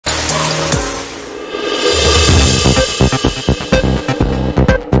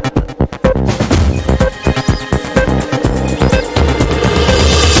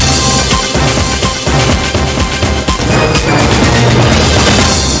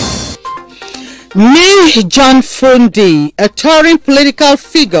Me John Fundi, a touring political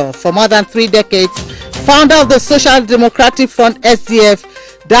figure for more than 3 decades, founder of the Social Democratic Front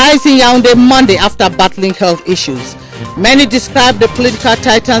SDF, dies in Yaoundé Monday after battling health issues. Many describe the political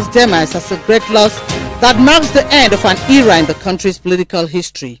titan's demise as a great loss that marks the end of an era in the country's political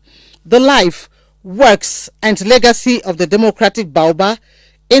history. The life, works and legacy of the Democratic Baobab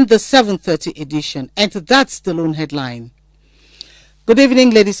in the 7:30 edition. And that's the lone headline. Good evening,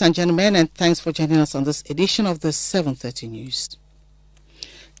 ladies and gentlemen, and thanks for joining us on this edition of the 7:30 News.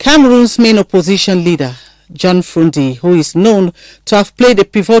 Cameroon's main opposition leader, John Fundi, who is known to have played a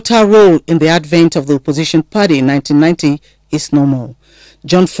pivotal role in the advent of the opposition party in 1990, is no more.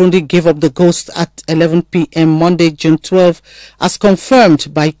 John Fundi gave up the ghost at 11 p.m. Monday, June 12, as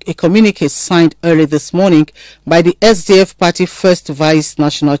confirmed by a communique signed early this morning by the SDF party first vice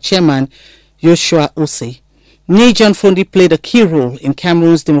national chairman, Joshua Ose. John Fundi played a key role in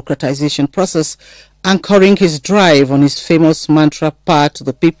Cameroon's democratization process, anchoring his drive on his famous mantra, "Power to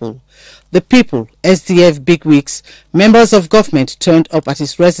the people." The people, SDF bigwigs, members of government turned up at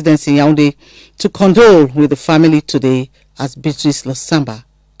his residence in Yaoundé to condole with the family today, as Beatrice Losamba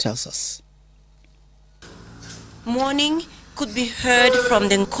tells us. Mourning could be heard from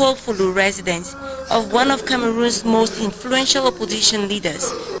the Nkolfulu residence of one of Cameroon's most influential opposition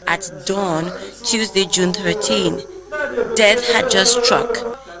leaders at dawn Tuesday, June 13. Death had just struck.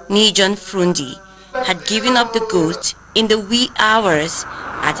 John Fundi had given up the ghost in the wee hours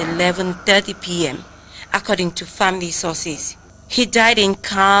at 11:30 p.m., according to family sources. He died in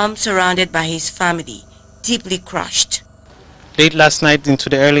calm, surrounded by his family, deeply crushed. Late last night into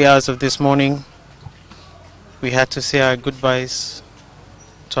the early hours of this morning, we had to say our goodbyes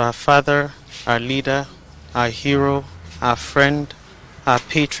to our father, our leader, our hero, our friend, our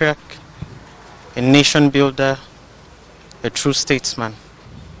patriarch, a nation builder, a true statesman.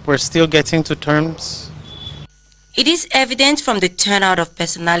 We're still getting to terms. It is evident from the turnout of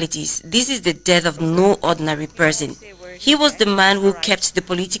personalities, this is the death of no ordinary person. He was the man who kept the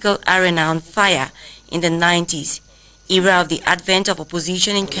political arena on fire in the 90s, era of the advent of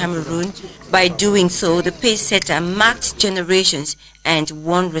opposition in Cameroon. By doing so, the pace setter marked generations and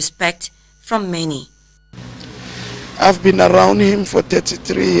won respect from many. I've been around him for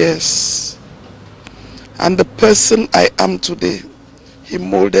 33 years, and the person I am today, he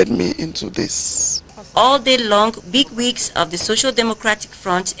molded me into this. All day long, bigwigs of the Social Democratic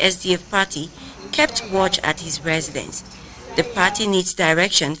Front SDF party kept watch at his residence. The party needs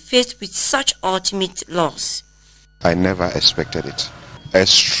direction faced with such ultimate loss. I never expected it. A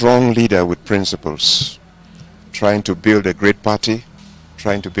strong leader with principles, trying to build a great party,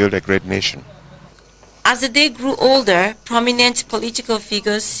 trying to build a great nation. As the day grew older, prominent political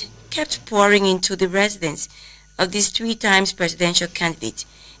figures kept pouring into the residence of this 3 times presidential candidate,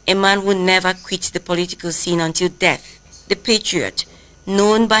 a man who never quit the political scene until death. The patriot,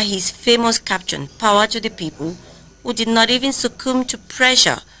 known by his famous caption, "Power to the people," who did not even succumb to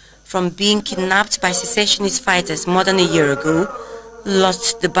pressure from being kidnapped by secessionist fighters more than a year ago,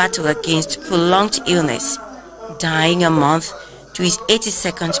 lost the battle against prolonged illness, dying a month to his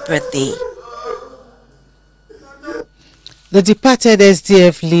 82nd birthday. The departed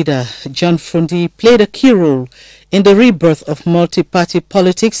SDF leader, John Fundi, played a key role in the rebirth of multi-party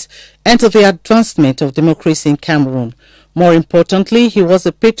politics and to the advancement of democracy in Cameroon. More importantly, he was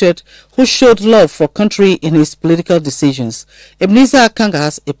a patriot who showed love for country in his political decisions. Ebenezer Akanga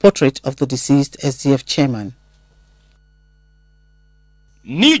has a portrait of the deceased SDF chairman.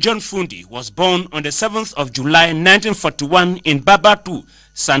 John Fundi was born on the 7th of July 1941 in Babatu,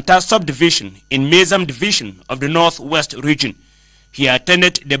 Santa subdivision in Mezam division of the Northwest region. He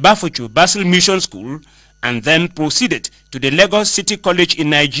attended the Bafuchu Basil Mission School and then proceeded to the Lagos City College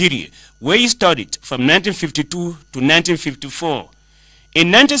in Nigeria, where he studied from 1952 to 1954. In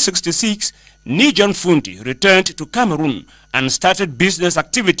 1966, John Fundi returned to Cameroon and started business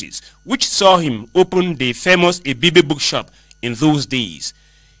activities, which saw him open the famous Ebibe bookshop in those days.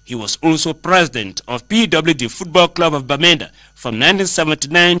 He was also president of PWD Football Club of Bamenda from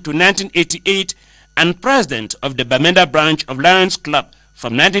 1979 to 1988 and president of the Bamenda branch of Lions Club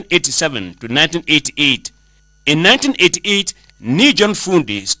from 1987 to 1988. In 1988, John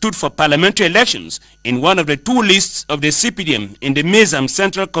Fundi stood for parliamentary elections in one of the 2 lists of the CPDM in the Mezam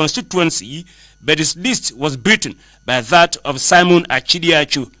Central constituency, but his list was beaten by that of Simon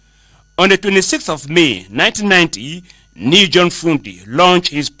Achidiachu. On the 26th of May 1990, John Fundi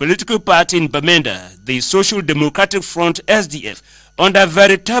launched his political party in Bamenda, the Social Democratic Front SDF, under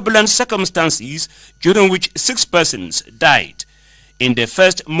very turbulent circumstances during which 6 persons died. In the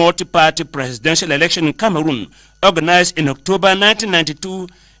first multi-party presidential election in Cameroon, organized in October 1992,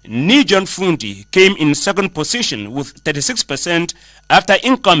 John Fundi came in second position with 36% after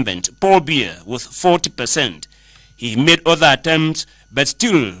incumbent Paul Biya with 40%. He made other attempts but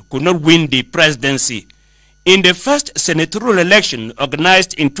still could not win the presidency. In the first senatorial election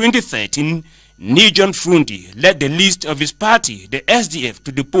organized in 2013, John Fundi led the list of his party, the SDF,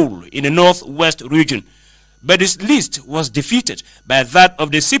 to the poll in the northwest region. But his list was defeated by that of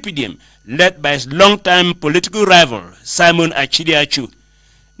the CPDM, led by his longtime political rival, Simon Achidi-Achu.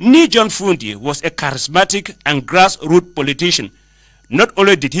 John Fundi was a charismatic and grassroots politician. Not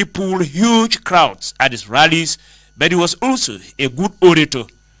only did he pull huge crowds at his rallies, but he was also a good orator.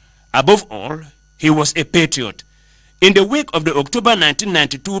 Above all, he was a patriot. In the wake of the October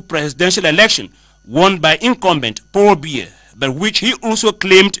 1992 presidential election, won by incumbent Paul Biya, but which he also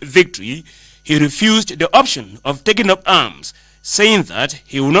claimed victory, he refused the option of taking up arms, saying that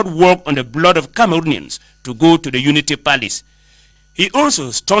he will not walk on the blood of Cameroonians to go to the Unity Palace. He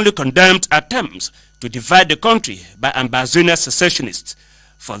also strongly condemned attempts to divide the country by Ambazonian secessionists.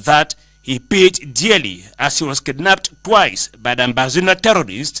 For that, he paid dearly, as he was kidnapped twice by the Ambazonian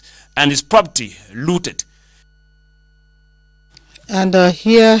terrorists and his property looted. And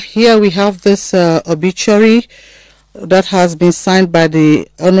here we have this obituary that has been signed by the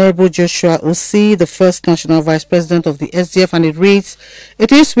Honorable Joshua Osi, the first National Vice President of the SDF, and it reads,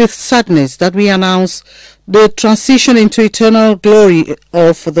 "It is with sadness that we announce the transition into eternal glory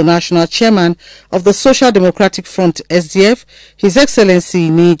of the National Chairman of the Social Democratic Front SDF, His Excellency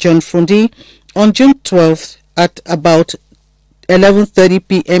John Fundi, on June 12th at about 11:30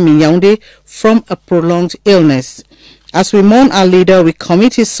 p.m. in Yaoundé from a prolonged illness. As we mourn our leader, we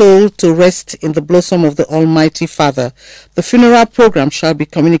commit his soul to rest in the bosom of the Almighty Father. The funeral program shall be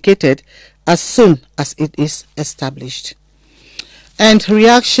communicated as soon as it is established." And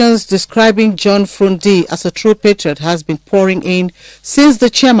reactions describing John Fundi as a true patriot has been pouring in since the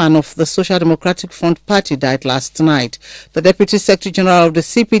chairman of the Social Democratic Front Party died last night. The Deputy Secretary General of the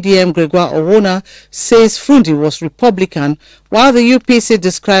CPDM, Gregoire Owona, says Fundi was Republican, while the UPC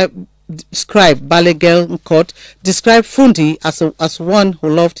scribe Balegel Nkot described Fundi as one who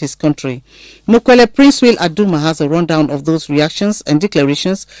loved his country. Mukwele Prince Will Aduma has a rundown of those reactions and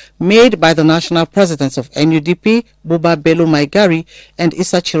declarations made by the national presidents of NUDP, Buba Bello Maigari and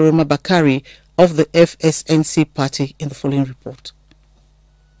Issa Chiroma Bakari of the FSNC party in the following report.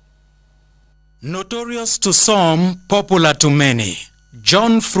 Notorious to some, popular to many,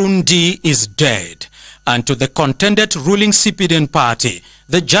 John Fundi is dead. And to the contended ruling CPDM party,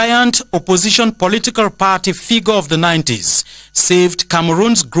 the giant opposition political party figure of the 90s saved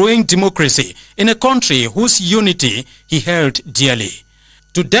Cameroon's growing democracy in a country whose unity he held dearly.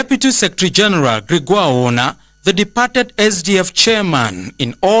 To Deputy Secretary General Gregoire Owona, the departed SDF chairman,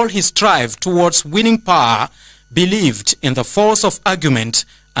 in all his strive towards winning power, believed in the force of argument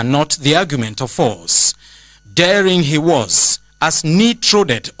and not the argument of force. Daring he was, as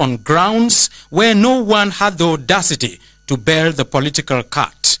knee-trodden on grounds where no one had the audacity to bear the political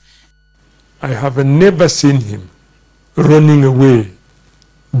cut. I have never seen him running away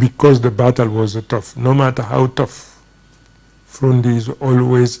because the battle was tough. No matter how tough, Fundi is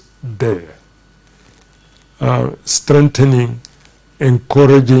always there, strengthening,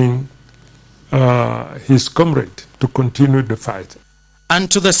 encouraging his comrade to continue the fight.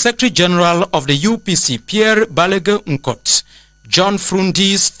 And to the Secretary General of the UPC, Pierre Balegel Nkot, John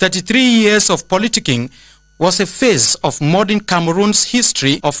Fundi's 33 years of politicking was a phase of modern Cameroon's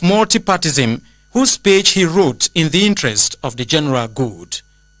history of multipartism, whose page he wrote in the interest of the general good.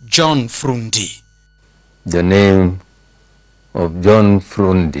 John Fundi. The name of John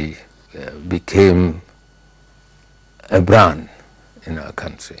Fundi became a brand in our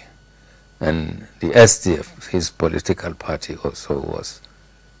country. And the SDF, his political party, also was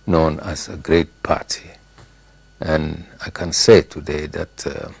known as a great party. And I can say today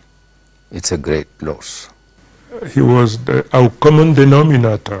that it's a great loss. He was our common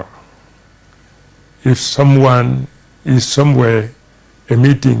denominator. If someone is somewhere, a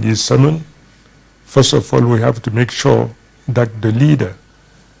meeting is summoned, first of all we have to make sure that the leader,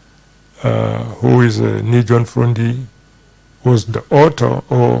 who is John Fundi, was the author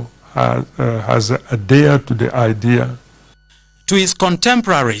or has adhered to the idea. To his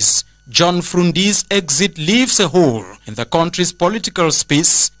contemporaries, John Fundi's exit leaves a hole in the country's political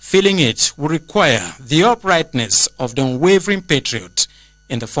space, feeling it will require the uprightness of the unwavering patriot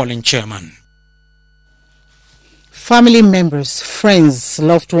in the fallen chairman. Family members, friends,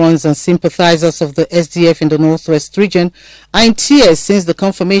 loved ones and sympathizers of the SDF in the Northwest region are in tears since the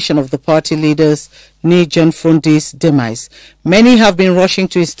confirmation of the party leader's John Frundi's demise. Many have been rushing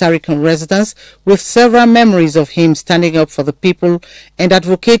to his Tarikon residence with several memories of him standing up for the people and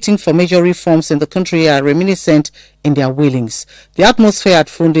advocating for major reforms in the country are reminiscent in their wailings. The atmosphere at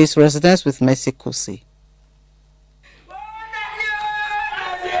Frundi's residence with Mercy Kosi.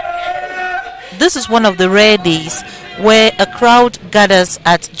 This is one of the rare days where a crowd gathers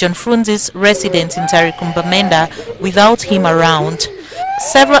at John Frundi's residence in Tarikon Bamenda without him around.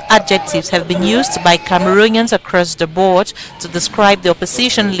 Several adjectives have been used by Cameroonians across the board to describe the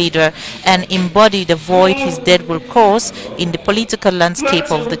opposition leader and embody the void his death will cause in the political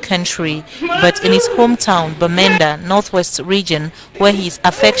landscape of the country. But in his hometown, Bamenda, Northwest region, where he is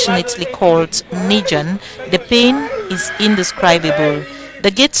affectionately called Nijan, the pain is indescribable. The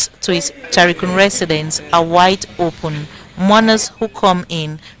gates to his Tarikon residence are wide open. Mourners who come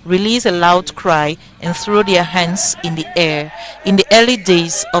in release a loud cry and throw their hands in the air. In the early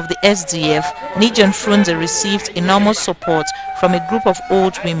days of the SDF, Nijan Frunde received enormous support from a group of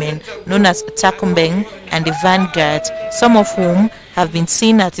old women known as Takumbeng and the Vanguard, some of whom have been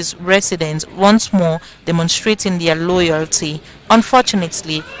seen at his residence once more demonstrating their loyalty.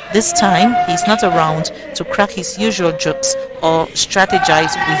 Unfortunately, this time he is not around to crack his usual jokes or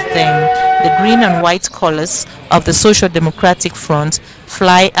strategize with them. The green and white colors of the Social Democratic Front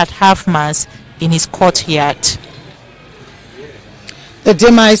fly at half-mast in his courtyard. The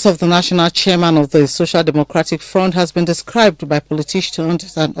demise of the national chairman of the Social Democratic Front has been described by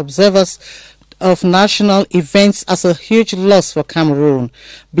politicians and observers of national events as a huge loss for Cameroon.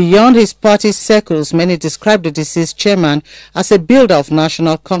 Beyond his party circles, many describe the deceased chairman as a builder of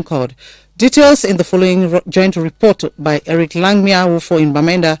national concord. Details in the following joint report by Eric Langmia Wufo in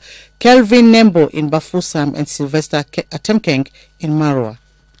Bamenda, Kelvin Nembo in Bafusam and Sylvester Atemkeng in Marwa.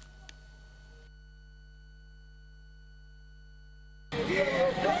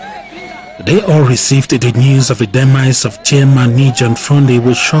 They all received the news of the demise of Chairman Nijan Frunde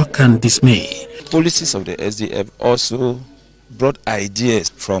with shock and dismay. Policies of the SDF also brought ideas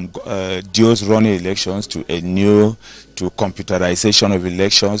from those running elections to computerization of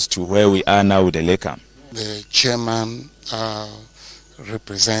elections to where we are now with the LECAM. The chairman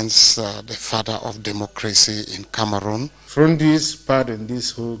represents the father of democracy in Cameroon. Frundi's part in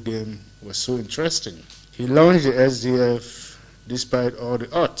this whole game was so interesting. He launched the SDF despite all the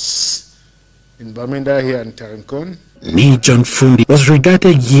odds. In Bamenda here in Tarikon, Nijan Frunde was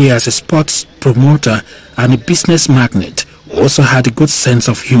regarded here as a sports promoter and a business magnate who also had a good sense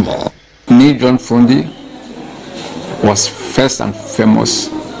of humor. Nijan Frunde was first and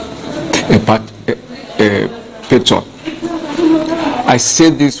foremost a patriot. I say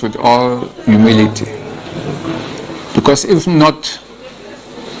this with all humility because if not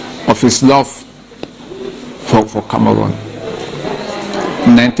of his love for Cameroon,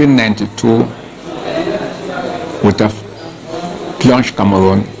 in 1992 would have plunged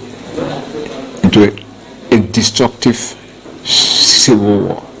Cameroon into a destructive civil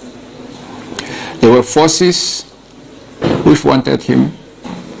war. There were forces which wanted him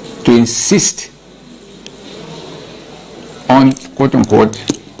to insist on, quote-unquote,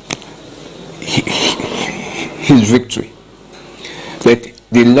 his victory. But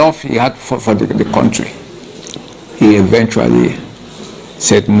the love he had for the country, he eventually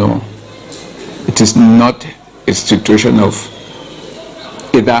said no. It is not a situation of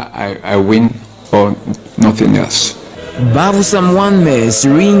either I win or nothing else. Bavusam Wanme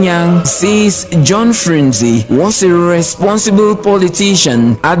Sirinyang says John Frunde was a responsible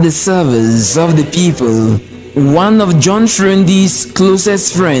politician at the service of the people. One of John Frunde's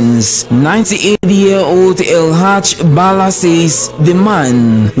closest friends, 98-year-old Elhaj Bala, says the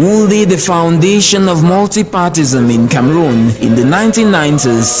man who laid the foundation of multipartism in Cameroon in the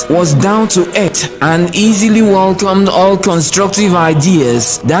 1990s was down to earth and easily welcomed all constructive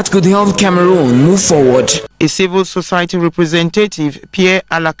ideas that could help Cameroon move forward. A civil society representative, Pierre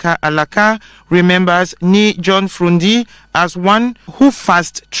Alaka, remembers John Frunde as one who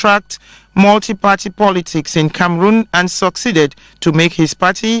fast-tracked multi-party politics in Cameroon and succeeded to make his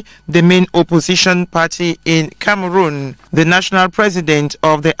party the main opposition party in Cameroon. The national president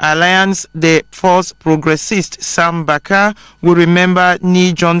of the Alliance des Forces Progressistes, Sam Bakar, will remember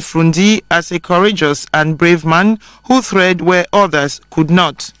John Frunde as a courageous and brave man who tread where others could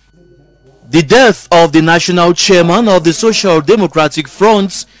not. The death of the national chairman of the Social Democratic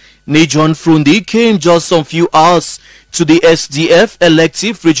Front, John Frunde, came just some few hours to the SDF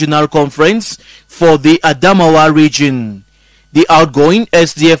elective regional conference for the Adamawa region. The outgoing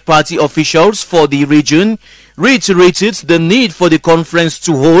SDF party officials for the region reiterated the need for the conference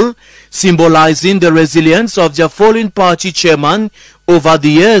to hold, symbolizing the resilience of their fallen party chairman over the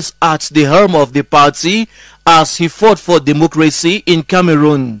years at the helm of the party as he fought for democracy in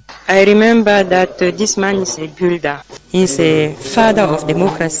Cameroon. I remember that this man is a builder. He's a father of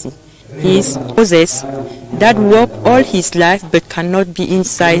democracy. He is Moses that worked all his life but cannot be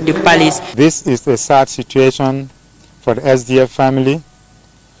inside the palace. This is a sad situation for the SDF family,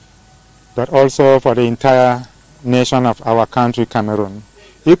 but also for the entire nation of our country, Cameroon.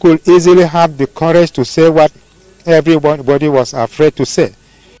 He could easily have the courage to say what everybody was afraid to say.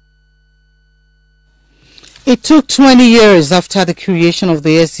 It took 20 years after the creation of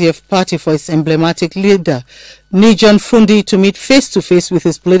the SDF party for its emblematic leader, John Frundi, to meet face-to-face with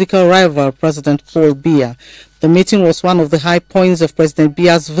his political rival, President Paul Biya. The meeting was one of the high points of President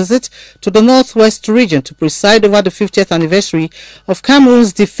Biya's visit to the Northwest region to preside over the 50th anniversary of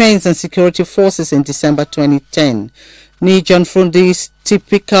Cameroon's defense and security forces in December 2010. John Frundi,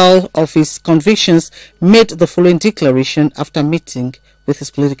 typical of his convictions, made the following declaration after meeting with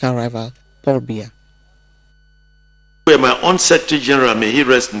his political rival, Paul Biya. Where my own Secretary General, may he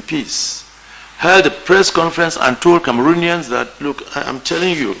rest in peace, held a press conference and told Cameroonians that, look, I'm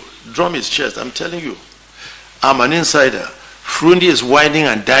telling you, drum his chest, I'm telling you, I'm an insider. Frundi is whining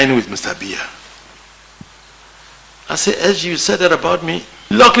and dining with Mr. Biya. I say, SG, you said that about me?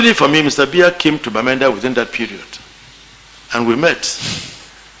 Luckily for me, Mr. Biya came to Bamenda within that period. And we met.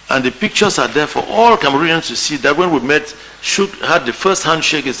 And the pictures are there for all Cameroonians to see that when we met, had the first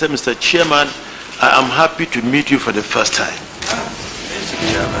handshake, he said, Mr. Chairman, I am happy to meet you for the first time.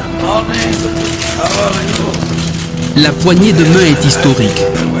 La poignée de main est historique.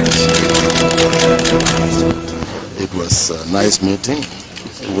 It was a nice meeting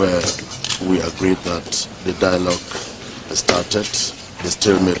where we agreed that the dialogue started, the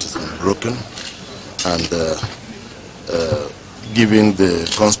stalemate has been broken, and given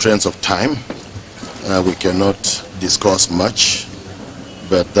the constraints of time, we cannot discuss much,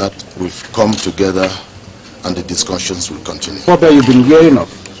 but that we've come together and the discussions will continue. What have you been hearing of?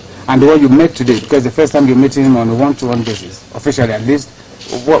 And the one you met today, because the first time you're meeting him on a one-to-one basis, officially at least,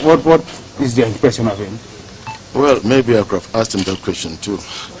 what is the impression of him? Well, maybe I could have asked him that question too.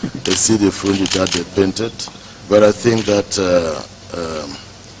 They see the Frundi that they painted, but I think that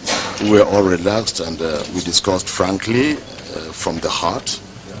we're all relaxed and we discussed frankly from the heart,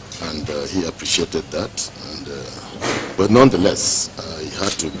 and he appreciated that. But nonetheless, he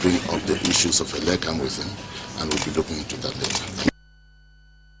had to bring up the issues of Elekam with him, and we'll be looking into that later.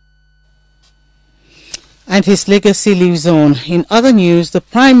 And his legacy lives on. In other news, the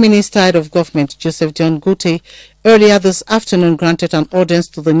Prime Minister of Government, Joseph John Gutte, earlier this afternoon granted an audience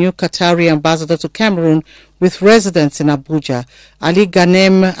to the new Qatari ambassador to Cameroon with residence in Abuja. Ali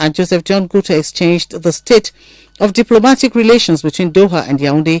Ghanem and Joseph John Gutte exchanged the state of diplomatic relations between Doha and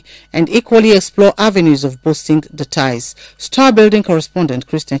Yaoundé and equally explore avenues of boosting the ties. Star Building correspondent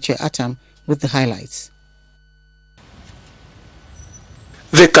Christian Che Atam with the highlights.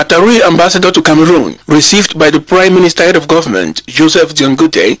 The Qatari ambassador to Cameroon, received by the Prime Minister of Government, Joseph John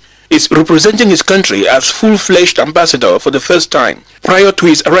Gutte, is representing his country as full-fledged ambassador for the first time. Prior to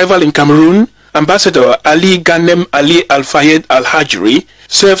his arrival in Cameroon, Ambassador Ali Ghanem Ali Al-Fayed Al-Hajri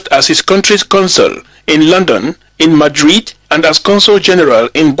served as his country's consul in London, in Madrid, and as Consul General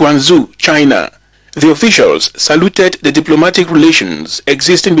in Guangzhou, China. The officials saluted the diplomatic relations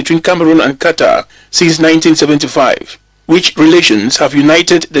existing between Cameroon and Qatar since 1975. Which relations have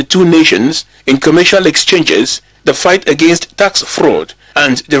united the two nations in commercial exchanges, the fight against tax fraud,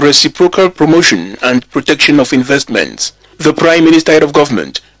 and the reciprocal promotion and protection of investments. The Prime Minister of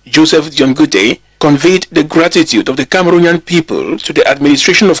Government, Joseph John Gutte, conveyed the gratitude of the Cameroonian people to the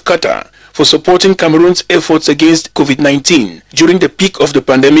administration of Qatar for supporting Cameroon's efforts against COVID-19 during the peak of the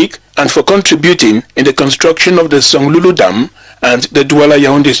pandemic and for contributing in the construction of the Songlulu Dam and the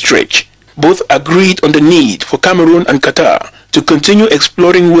Douala-Yaoundé stretch. Both agreed on the need for Cameroon and Qatar to continue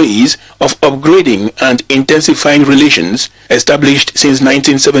exploring ways of upgrading and intensifying relations established since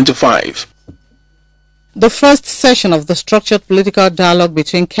 1975. The first session of the structured political dialogue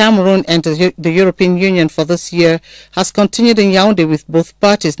between Cameroon and the European Union for this year has continued in Yaoundé, with both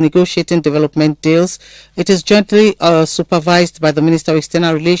parties negotiating development deals. It is jointly supervised by the Minister of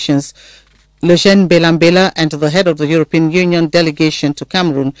External Relations, Lejeune Belambela, and the head of the European Union delegation to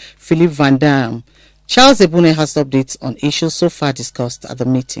Cameroon, Philippe Van Damme. Charles Ebune has updates on issues so far discussed at the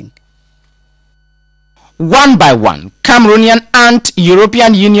meeting. One by one, Cameroonian and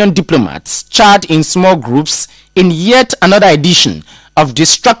European Union diplomats chatted in small groups in yet another edition of the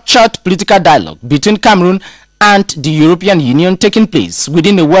structured political dialogue between Cameroon and the European Union taking place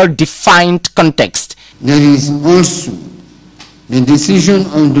within a well-defined context. There is also the decision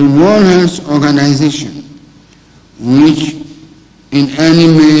of the World Health Organization, which in any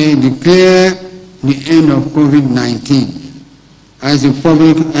way declare the end of COVID-19 as a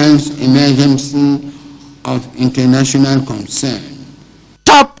public health emergency of international concern.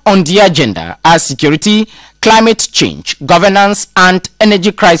 Top on the agenda are security, climate change, governance, and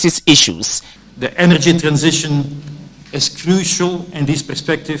energy crisis issues. The energy transition is crucial in this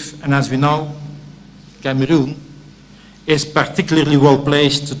perspective, and as we know, Cameroon is particularly well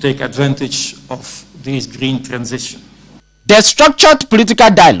placed to take advantage of this green transition. The structured political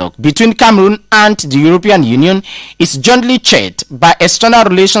dialogue between Cameroon and the European Union is jointly chaired by External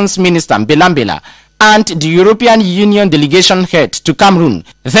Relations Minister Mbela and the European Union delegation head to Cameroon.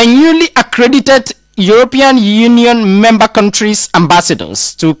 The newly accredited European Union member countries'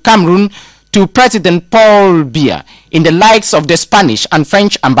 ambassadors to Cameroon to President Paul Biya, in the likes of the Spanish and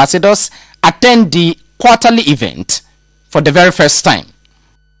French ambassadors, attend the quarterly event for the very first time.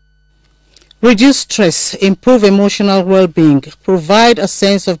 Reduce stress, improve emotional well-being, provide a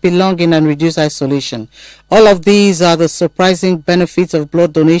sense of belonging and reduce isolation. All of these are the surprising benefits of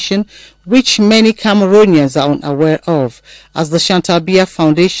blood donation, which many Cameroonians are unaware of. As the Chantal Biya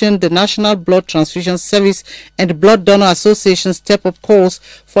Foundation, the National Blood Transfusion Service and Blood Donor Association step up calls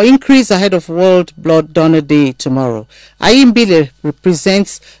for increase ahead of World Blood Donor Day tomorrow. Ayimbile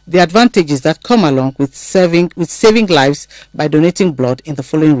represents the advantages that come along with saving lives by donating blood in the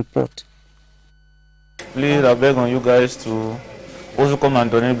following report. Please, I beg on you guys to also come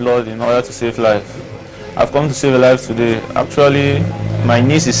and donate blood in order to save lives. I've come to save a life today. Actually, my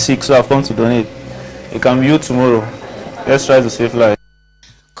niece is sick, so I've come to donate. It can be you tomorrow. Let's try to save lives.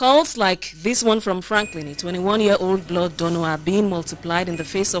 Calls like this one from Franklin, a 21-year-old blood donor, are being multiplied in the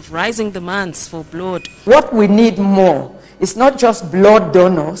face of rising demands for blood. What we need more is not just blood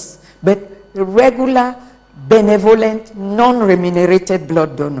donors, but regular, benevolent, non-remunerated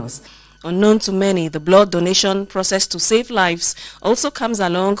blood donors. Unknown to many, the blood donation process to save lives also comes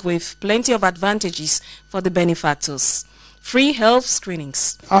along with plenty of advantages for the benefactors. Free health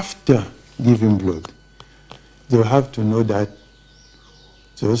screenings. After giving blood, they'll have to know that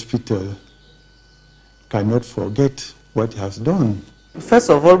the hospital cannot forget what it has done.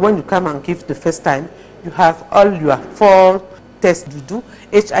 First of all, when you come and give the first time, you have all your 4 tests you do: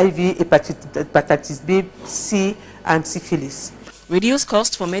 HIV, hepatitis B, C, and syphilis. Reduce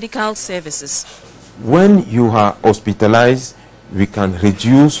cost for medical services. When you are hospitalized, we can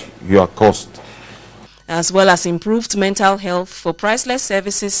reduce your cost. As well as improved mental health for priceless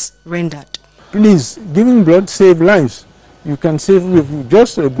services rendered. Please, giving blood saves lives. You can save with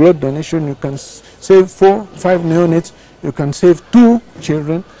just a blood donation, you can save 4, 5 neonates, you can save 2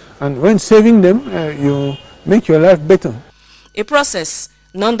 children, and when saving them, you make your life better. A process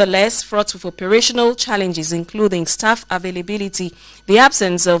nonetheless fraught with operational challenges, including staff availability, the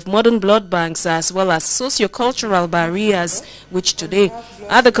absence of modern blood banks, as well as socio-cultural barriers, which today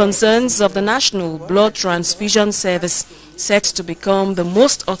are the concerns of the National Blood Transfusion Service, set to become the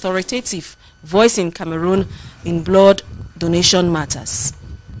most authoritative voice in Cameroon in blood donation matters.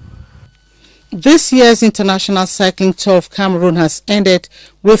 This year's International Cycling Tour of Cameroon has ended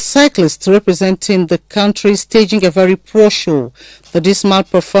with cyclists representing the country staging a very poor show. The dismal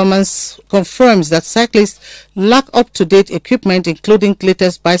performance confirms that cyclists lack up-to-date equipment, including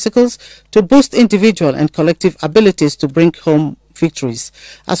latest bicycles, to boost individual and collective abilities to bring home victories.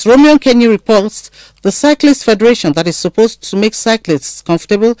 As Romeo Kenny reports, the Cyclist Federation, that is supposed to make cyclists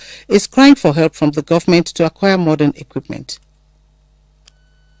comfortable, is crying for help from the government to acquire modern equipment.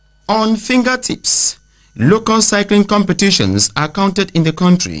 On fingertips, local cycling competitions are counted in the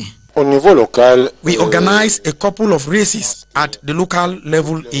country. We organize a couple of races at the local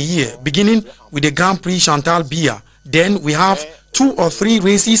level a year, beginning with the Grand Prix Chantal Biya. Then we have 2 or 3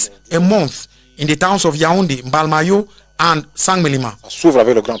 races a month in the towns of Yaoundé, Mbalmayo, and Sangmelima.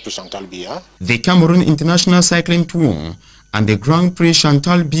 The Cameroon International Cycling Tour and the Grand Prix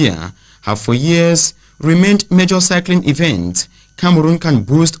Chantal Biya have for years remained major cycling events Cameroon can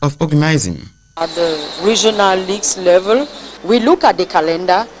boast of organizing. At the regional leagues level, we look at the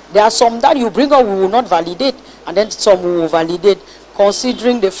calendar. There are some that you bring up we will not validate, and then some we will validate,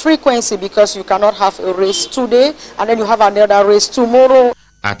 considering the frequency, because you cannot have a race today and then you have another race tomorrow.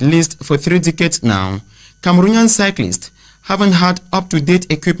 At least for 3 decades now, Cameroonian cyclists haven't had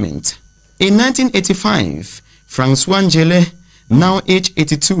up-to-date equipment. In 1985, Francois Njele, now age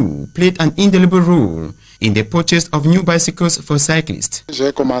 82, played an indelible role in the purchase of new bicycles for cyclists. In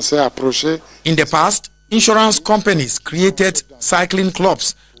the past, insurance companies created cycling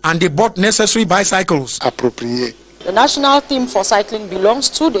clubs and they bought necessary bicycles. Appropriate. The national team for cycling belongs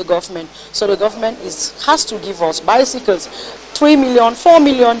to the government, so the government has to give us bicycles. 3 million, 4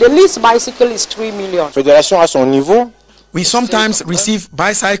 million, the least bicycle is 3 million. Fédération à son niveau. We sometimes receive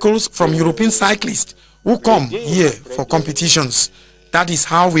bicycles from European cyclists who come here for competitions. That is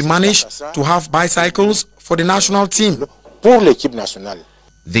how we manage to have bicycles for the national team. Pour l'équipe nationale.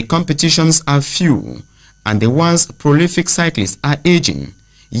 The competitions are few, and the once prolific cyclists are aging.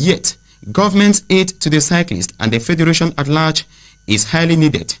 Yet, government aid to the cyclists and the federation at large is highly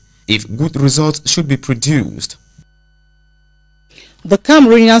needed if good results should be produced. The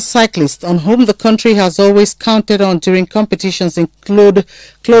Cameroonian cyclists on whom the country has always counted on during competitions include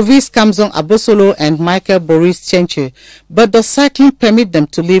Clovis Kamzon Abosolo and Michael Boris Chenche. But does cycling permit them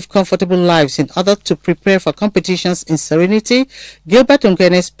to live comfortable lives in order to prepare for competitions in serenity? Gilbert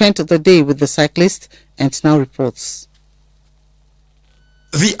Ongene spent the day with the cyclists and now reports.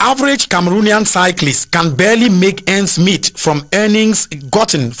 The average Cameroonian cyclist can barely make ends meet from earnings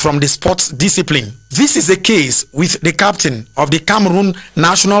gotten from the sports discipline. This is the case with the captain of the Cameroon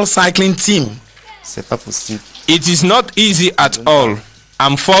national cycling team. It is not easy at all.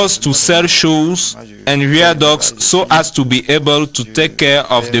 I'm forced to sell shoes and rear dogs so as to be able to take care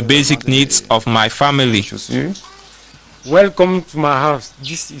of the basic needs of my family. Welcome to my house.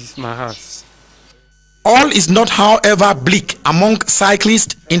 This is my house. All is not, however, bleak among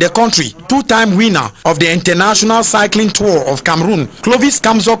cyclists in the country. Two-time winner of the International Cycling Tour of Cameroon, Clovis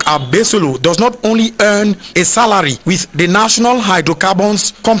Kamzok Abesolo, does not only earn a salary with the National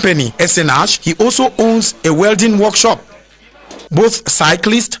Hydrocarbons Company, SNH, he also owns a welding workshop. Both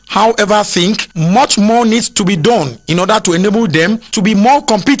cyclists, however, think much more needs to be done in order to enable them to be more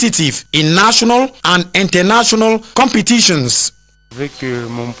competitive in national and international competitions.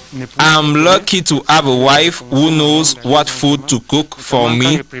 I'm lucky to have a wife who knows what food to cook for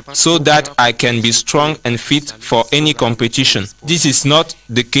me so that I can be strong and fit for any competition. This is not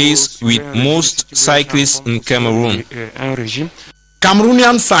the case with most cyclists in Cameroon.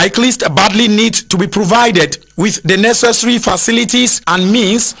 Cameroonian cyclists badly need to be provided with the necessary facilities and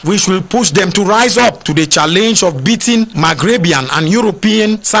means which will push them to rise up to the challenge of beating Maghrebian and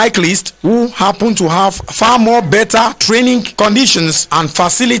European cyclists who happen to have far more better training conditions and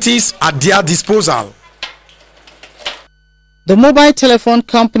facilities at their disposal. The mobile telephone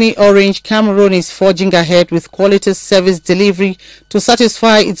company Orange Cameroon is forging ahead with quality service delivery to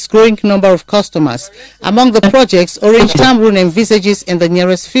satisfy its growing number of customers. Among the projects Orange Cameroon envisages in the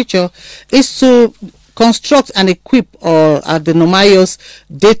nearest future is to construct and equip at the Nomayos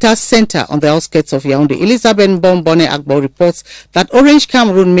data center on the outskirts of Yaoundé. Elizabeth Bombone Agbo reports that Orange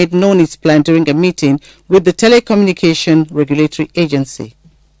Cameroon made known its plan during a meeting with the Telecommunication Regulatory Agency.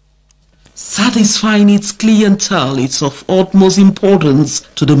 Satisfying its clientele is of utmost importance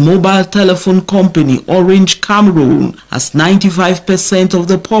to the mobile telephone company Orange Cameroon, as 95% of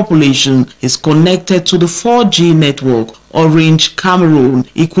the population is connected to the 4G network. Orange Cameroon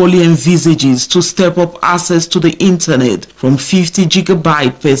equally envisages to step up access to the internet from 50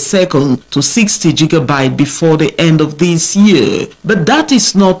 GB per second to 60 GB before the end of this year. But that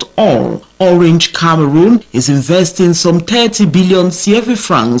is not all. Orange Cameroon is investing some 30 billion CFA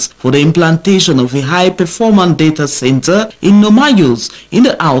francs for the implantation of a high-performance data center in Nomayos, in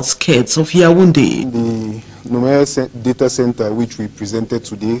the outskirts of Yaoundé. The Nomayos data center, which we presented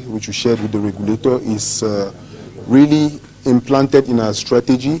today, which we shared with the regulator, is really implanted in our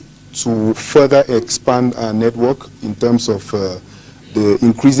strategy to further expand our network in terms of the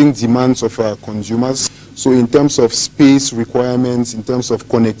increasing demands of our consumers. So in terms of space requirements, in terms of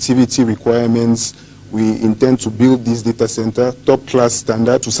connectivity requirements, we intend to build this data center top-class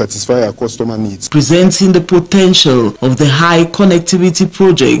standard to satisfy our customer needs. Presenting the potential of the high connectivity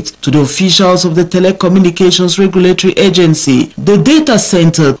project to the officials of the Telecommunications Regulatory Agency, the data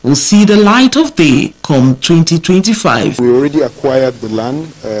center will see the light of day come 2025. We already acquired the land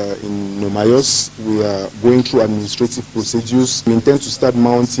in Nomayos. We are going through administrative procedures. We intend to start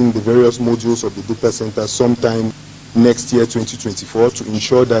mounting the various modules of the data center sometime next year, 2024, to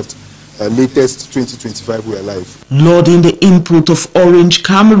ensure that latest 2025 we are live. Lauding the input of Orange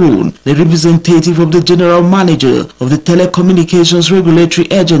Cameroon, the representative of the General Manager of the Telecommunications Regulatory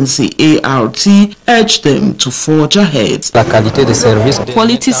Agency, ART, urged them to forge ahead.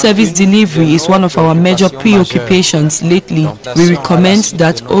 Quality service delivery is one of our major preoccupations lately. We recommend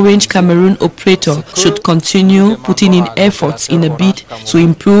that Orange Cameroon operator should continue putting in efforts in a bid to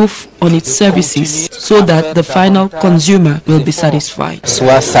improve on its services so that the final consumer will be satisfied.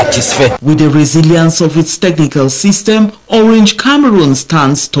 With the resilience of its technical system, Orange Cameroon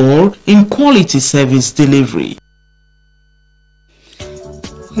stands tall in quality service delivery.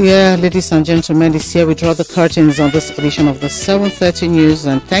 Yeah, ladies and gentlemen, this year we draw the curtains on this edition of the 7:30 News,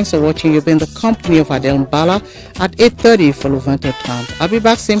 and thanks for watching. You've been in the company of Adel Mbala at 8:30 for Luvento Town. I'll be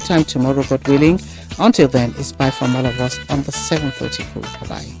back same time tomorrow, God willing. Until then, it's bye from all of us on the 7:30 crew.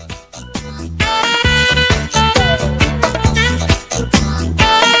 Bye-bye.